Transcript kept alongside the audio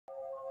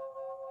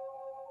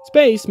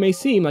Space may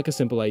seem like a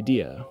simple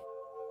idea.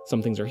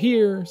 Some things are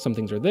here, some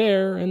things are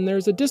there, and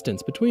there's a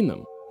distance between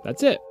them.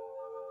 That's it.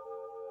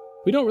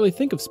 We don't really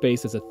think of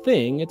space as a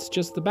thing, it's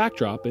just the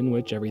backdrop in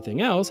which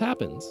everything else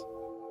happens.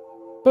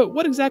 But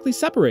what exactly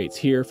separates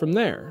here from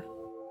there?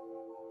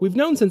 We've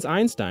known since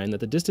Einstein that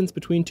the distance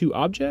between two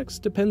objects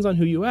depends on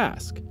who you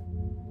ask.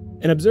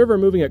 An observer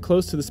moving at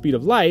close to the speed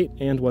of light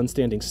and one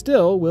standing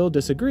still will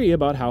disagree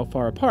about how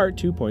far apart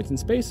 2 points in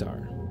space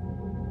are.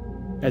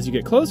 As you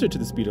get closer to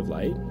the speed of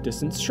light,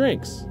 distance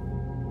shrinks,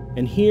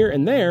 and here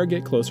and there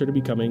get closer to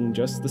becoming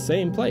just the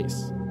same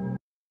place.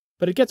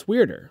 But it gets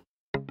weirder.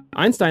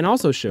 Einstein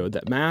also showed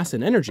that mass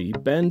and energy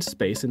bend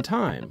space and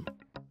time,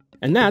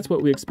 and that's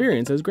what we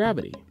experience as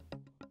gravity.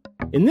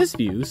 In this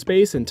view,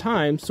 space and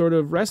time sort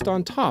of rest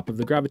on top of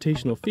the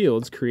gravitational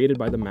fields created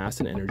by the mass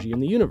and energy in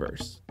the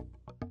universe.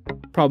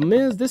 Problem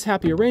is, this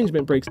happy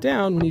arrangement breaks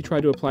down when you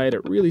try to apply it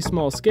at really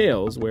small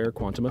scales where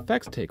quantum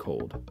effects take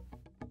hold.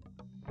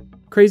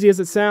 Crazy as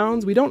it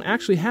sounds, we don't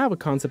actually have a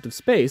concept of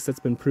space that's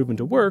been proven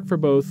to work for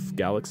both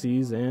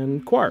galaxies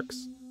and quarks.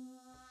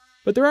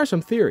 But there are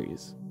some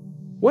theories.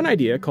 One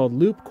idea, called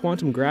loop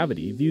quantum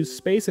gravity, views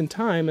space and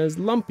time as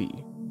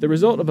lumpy, the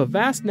result of a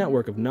vast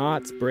network of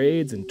knots,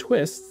 braids, and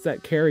twists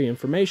that carry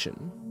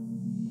information.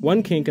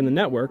 One kink in the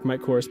network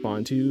might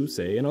correspond to,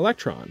 say, an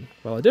electron,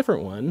 while a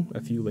different one,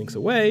 a few links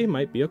away,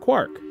 might be a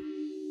quark.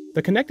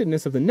 The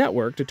connectedness of the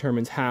network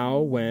determines how,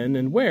 when,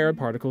 and where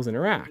particles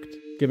interact,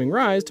 giving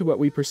rise to what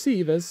we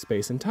perceive as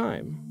space and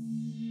time.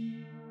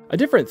 A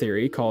different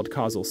theory, called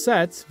causal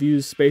sets,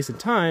 views space and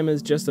time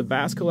as just a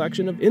vast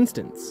collection of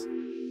instants.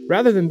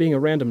 Rather than being a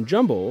random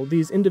jumble,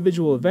 these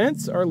individual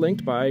events are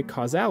linked by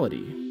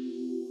causality.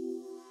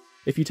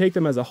 If you take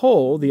them as a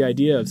whole, the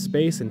idea of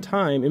space and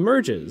time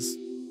emerges,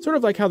 sort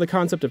of like how the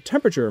concept of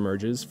temperature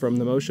emerges from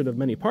the motion of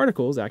many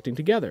particles acting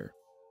together.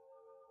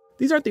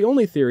 These aren't the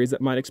only theories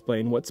that might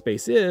explain what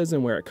space is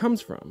and where it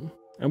comes from,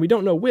 and we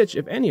don't know which,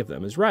 if any of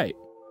them, is right.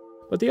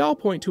 But they all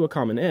point to a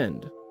common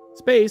end.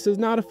 Space is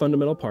not a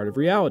fundamental part of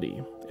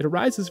reality. It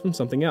arises from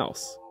something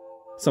else.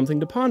 Something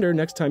to ponder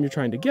next time you're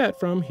trying to get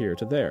from here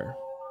to there.